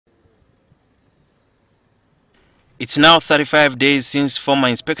It's now 35 days since former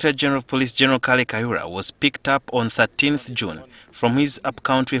Inspector General of Police General Kale Kayihura was picked up on 13th June from his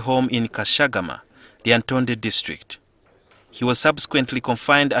upcountry home in Kashagama, the Antonde district. He was subsequently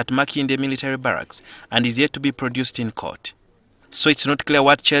confined at Makinde military barracks and is yet to be produced in court. So it's not clear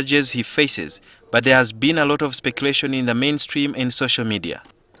what charges he faces, but there has been a lot of speculation in the mainstream and social media.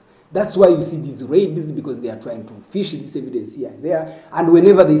 That's why you see these raids, because they are trying to fish this evidence here and there. And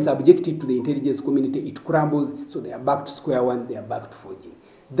whenever they subject it to the intelligence community, it crumbles. So they are back to square one, they are back to forging.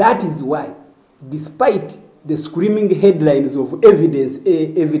 That is why, despite the screaming headlines of evidence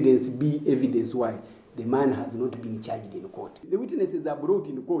A, evidence B, evidence Y, the man has not been charged in court. The witnesses are brought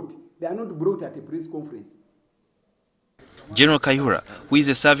in court. They are not brought at a press conference. General Kayihura, who is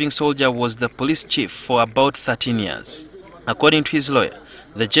a serving soldier, was the police chief for about 13 years. According to his lawyer,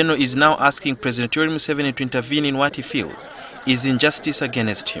 the general is now asking President Museveni to intervene in what he feels is injustice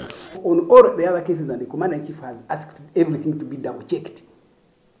against him. On all the other cases, and the commander-in-chief has asked everything to be double-checked,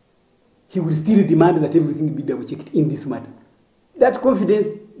 he will still demand that everything be double-checked in this matter. That confidence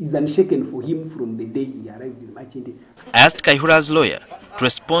is unshaken for him from the day he arrived in Makinde. I asked Kayihura's lawyer to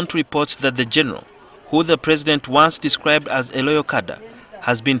respond to reports that the general, who the president once described as a loyal cadre,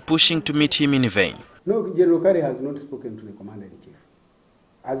 has been pushing to meet him in vain. No, General Kare has not spoken to the commander-in-chief.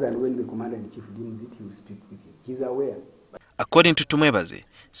 As and when the commander-in-chief deems it, he will speak with him. He's aware. According to Tumwebaze,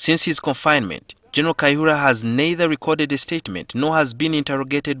 since his confinement, General Kayihura has neither recorded a statement nor has been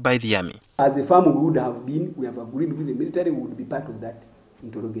interrogated by the army. As a farm we would have been, we have agreed with the military, we would be part of that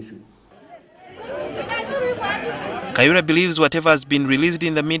interrogation. Kayihura believes whatever has been released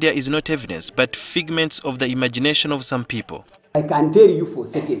in the media is not evidence, but figments of the imagination of some people. I can tell you for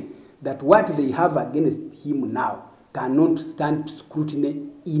certain that what they have against him now cannot stand scrutiny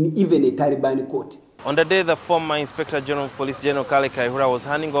in even a Taliban court. On the day the former Inspector General of Police General Kale Kayihura was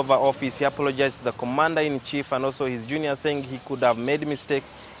handing over office, he apologized to the Commander-in-Chief and also his junior, saying he could have made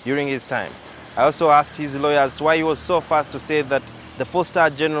mistakes during his time. I also asked his lawyers why he was so fast to say that the four-star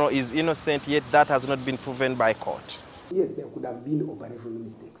general is innocent, yet that has not been proven by court. Yes, there could have been operational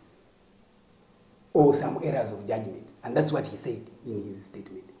mistakes or some errors of judgment, and that's what he said in his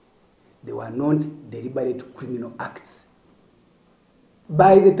statement. They were not deliberate criminal acts.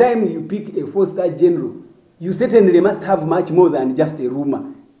 By the time you pick a four-star general, you certainly must have much more than just a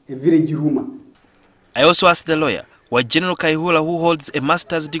rumor, a village rumor. I also asked the lawyer why General Kayihura, who holds a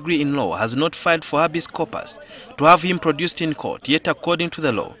master's degree in law, has not filed for habeas corpus to have him produced in court, yet according to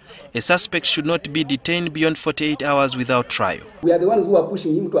the law, a suspect should not be detained beyond 48 hours without trial. We are the ones who are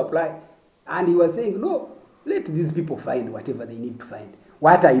pushing him to apply. And he was saying, no, let these people find whatever they need to find.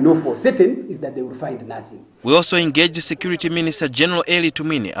 What I know for certain is that they will find nothing. We also engaged Security Minister General Jet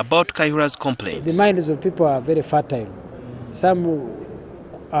Tumwebaze about Kayihura's complaints. The minds of people are very fertile. Some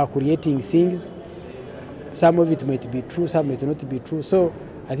are creating things. Some of it might be true, some might not be true. So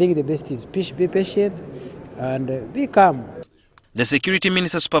I think the best is be patient and be calm. The Security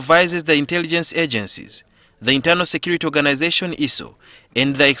Minister supervises the intelligence agencies, the Internal Security Organization ISO,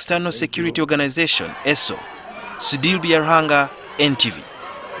 and the External Security Organization ESO. Sudil Biarhanga, NTV.